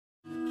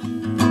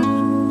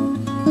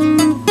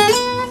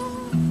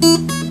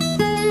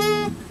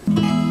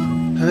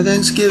Happy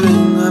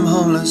Thanksgiving, I'm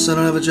homeless, I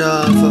don't have a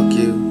job, fuck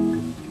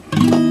you.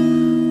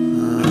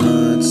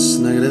 It's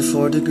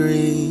 -4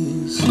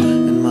 degrees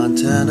in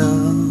Montana,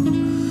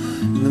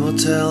 in the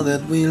motel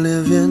that we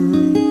live in.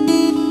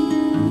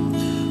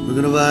 We're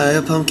gonna buy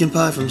a pumpkin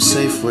pie from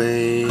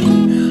Safeway.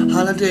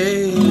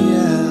 Holiday,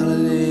 yeah,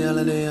 holiday,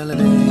 holiday,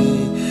 holiday.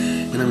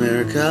 In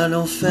America,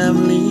 no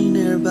family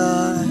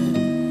nearby.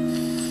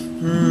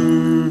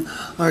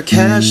 Our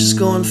cash is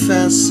going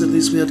fast, at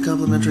least we had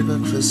complimentary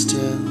breakfast,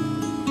 yeah.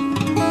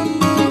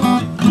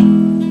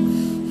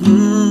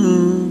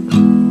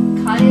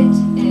 Cottage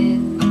in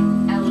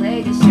LA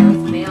to share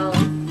with male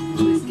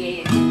who's gay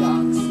and 2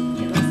 dogs.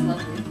 It looks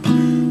lovely.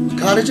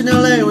 Cottage in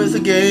LA with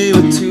a gay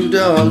with 2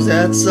 dogs.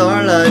 That's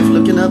our life,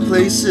 looking up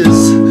places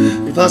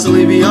may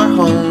possibly be our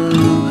home.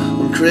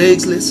 On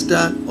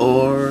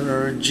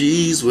Craigslist.org,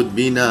 G's would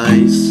be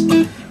nice.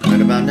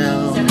 Right about now.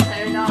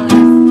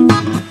 $700.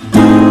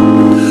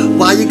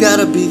 Why you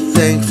gotta be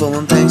thankful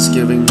on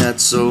Thanksgiving?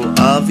 That's so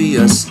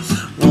obvious.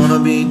 Wanna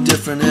be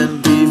different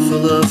and be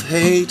full of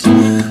hate,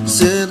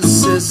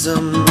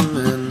 cynicism,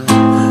 and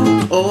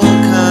all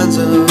kinds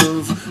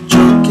of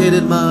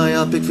truncated,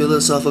 myopic,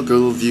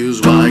 philosophical views.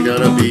 Why I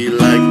gotta be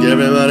like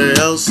everybody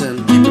else and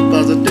keep it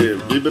positive,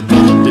 keep it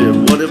positive?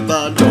 What if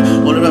I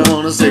don't? What if I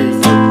wanna say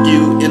fuck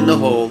you in the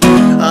hole?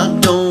 I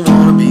don't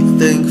wanna be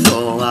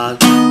thankful. I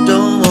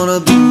don't wanna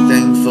be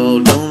thankful.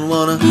 Don't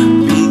wanna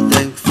be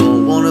thankful.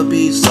 Wanna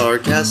be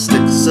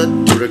sarcastic,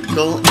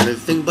 satirical,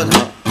 anything but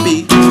happy.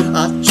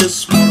 I just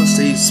wanna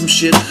say some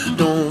shit.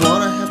 Don't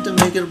wanna have to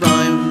make it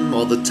rhyme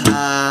all the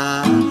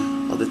time.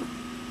 All the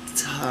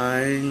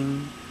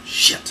time.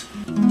 Shit.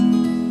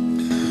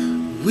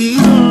 We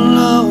don't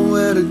know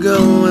where to go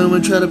and we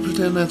try to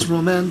pretend that's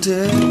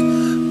romantic.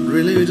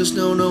 Really, we just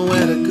don't know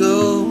where to go.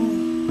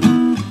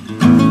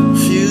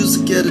 Refuse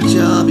to get a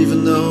job even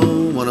though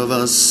one of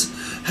us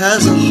has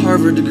a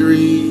Harvard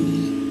degree.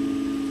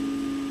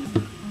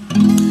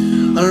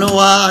 I don't know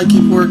why I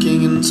keep working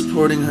and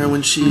supporting her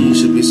when she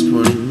should be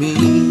supporting me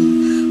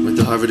with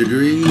the Harvard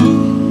degree.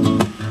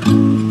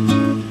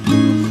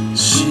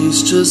 She's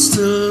just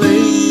a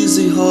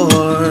lazy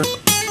whore.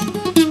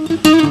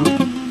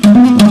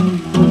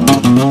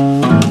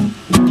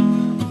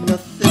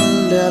 Nothing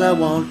that I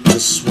want,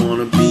 just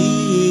wanna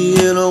be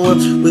in a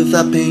world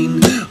without pain.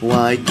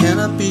 Why can't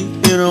I be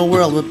in a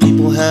world where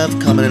people have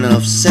common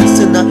enough sense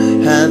to not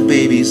have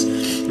babies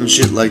and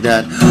shit like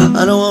that?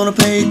 I don't wanna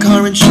pay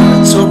car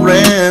insurance or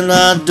rent.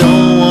 I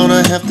don't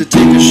wanna have to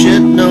take a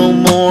shit no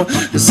more.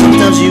 Cause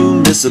sometimes you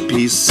miss a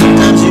piece,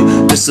 sometimes you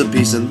miss a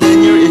piece, and then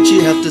you're itchy,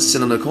 have to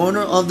sit on the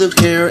corner of the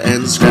hair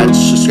and scratch,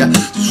 scratch,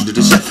 scratch,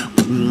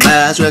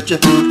 scratch, scratch,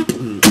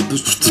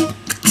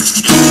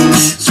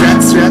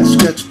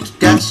 scratch,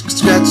 scratch,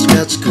 scratch,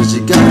 scratch, cause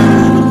you got a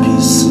little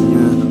piece in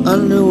your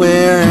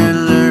underwear,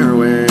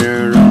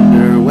 underwear,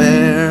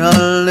 underwear,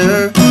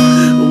 underwear,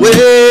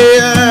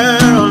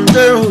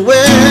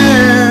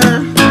 underwear,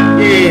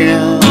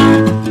 yeah.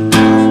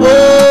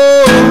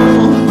 Oh,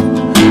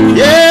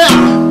 yeah.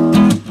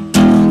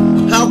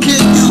 How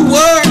can you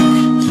work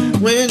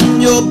when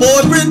your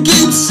boyfriend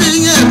keeps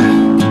singing?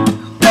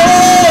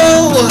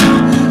 Oh,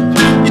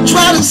 you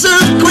try to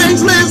search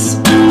Craigslist,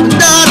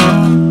 not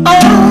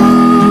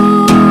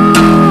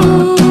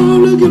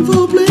looking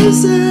for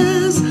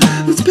places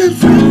that's pet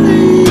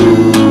friendly,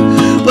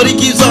 but he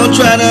keeps on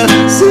trying to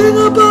sing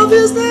above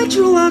his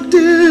natural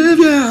octave,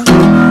 yeah.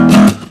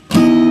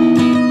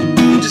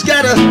 You just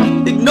gotta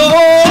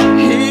ignore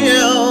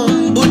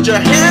him, put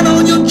your hand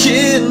on your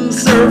chin,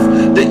 surf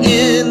the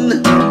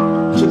internet,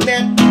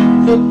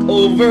 look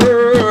over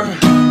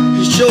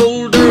his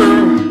shoulder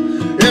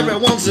every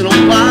once in a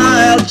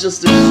while,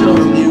 just to show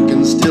him you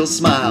can still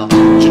smile,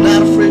 but you're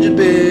not a frigid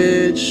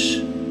bitch.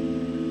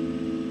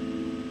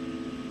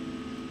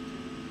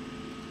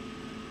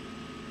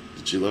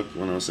 Did she look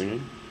when I was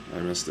singing? I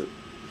missed it.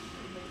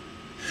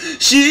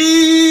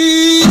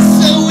 She's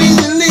so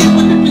easily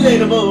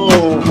manipulatable.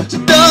 She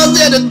does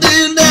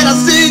everything that I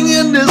sing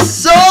in this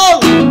song.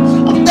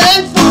 I'm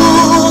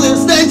thankful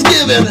it's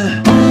Thanksgiving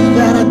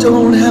that I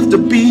don't have to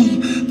be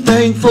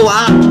thankful.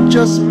 I can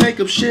just make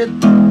up shit.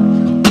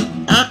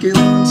 I can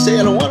say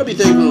I don't want to be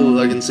thankful.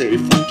 I can say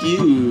fuck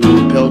you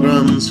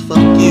pilgrims,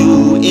 fuck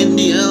you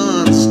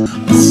Indians.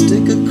 I'll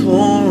stick a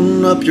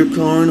corn up your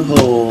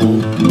cornhole,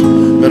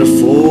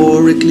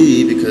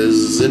 metaphorically,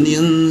 because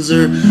Indians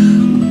are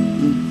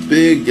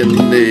big and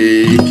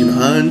they can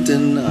hunt,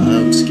 and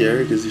I'm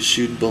scared because they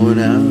shoot bow and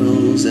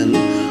arrows, and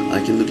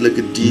I can look like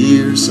a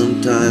deer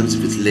sometimes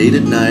if it's late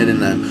at night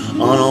and I'm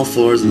on all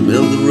fours in the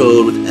middle of the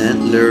road with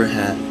antler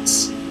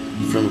hats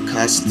from a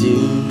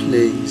costume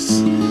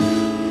place.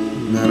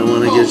 I don't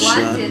want to get shot.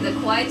 Wanted, the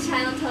Kauai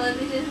channel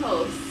television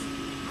host.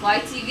 Kauai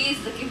TV is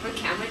looking for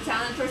camera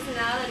talent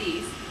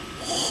personalities.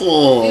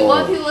 Oh. We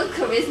want people with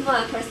charisma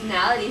and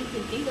personality who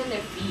can think on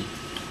their feet.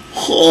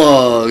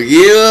 Oh,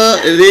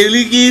 yeah, they're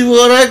looking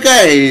for a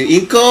guy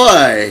in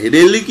Kauai.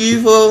 They're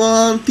looking for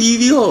one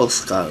TV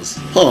host, guys.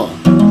 Oh,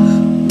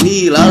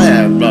 me, I'll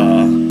have,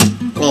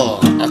 oh,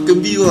 I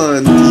can be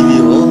one TV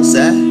host,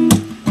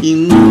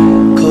 in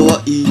Kauai.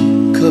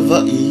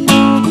 Hawaii,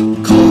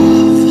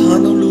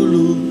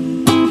 Honolulu.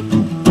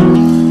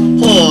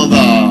 Hold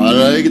on,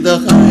 like the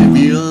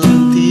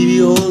Caribbean,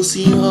 TV or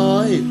see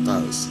Hawaii.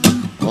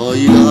 All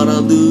you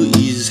gotta do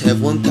is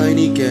have one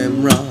tiny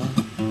camera.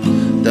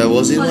 That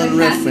was in one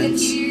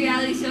reference. TV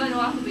reality show and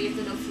walk away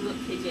to the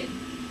fluent pigeon.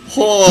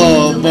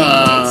 Hold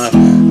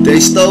on, they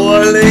stole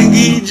our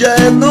language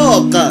and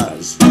no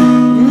cars.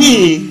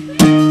 Me.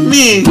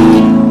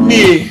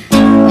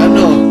 I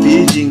know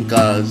pigeon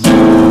cars.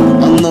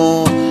 I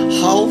know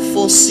how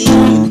for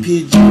singing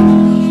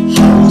pigeon.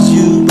 How's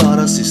you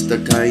brother, sister,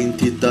 kind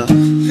tita?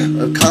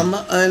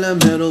 Kama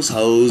Island Meadows,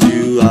 how's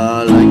you?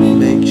 I like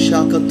make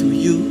shaka to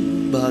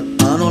you, but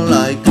I don't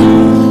like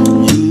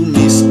you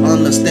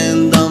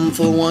misunderstand them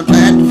for one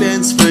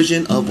advanced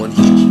version of one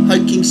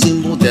hitchhiking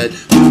symbol that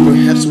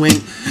perhaps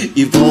went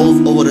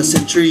evolved over the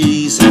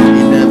centuries. You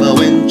never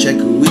went check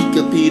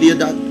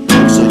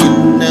Wikipedia.com, so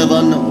you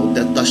never know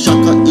that the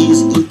shaka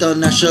is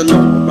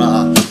international.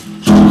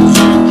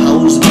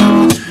 How's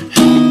happy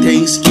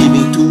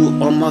Thanksgiving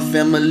to all my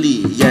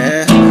family,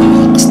 yeah.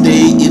 I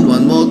stay in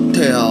one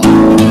motel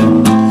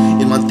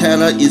in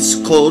Montana, it's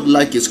cold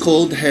like it's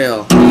cold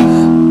hell.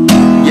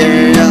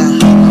 Yeah,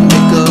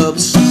 make up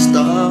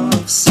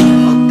stuffs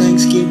on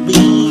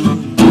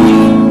Thanksgiving.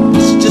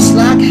 It's just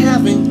like having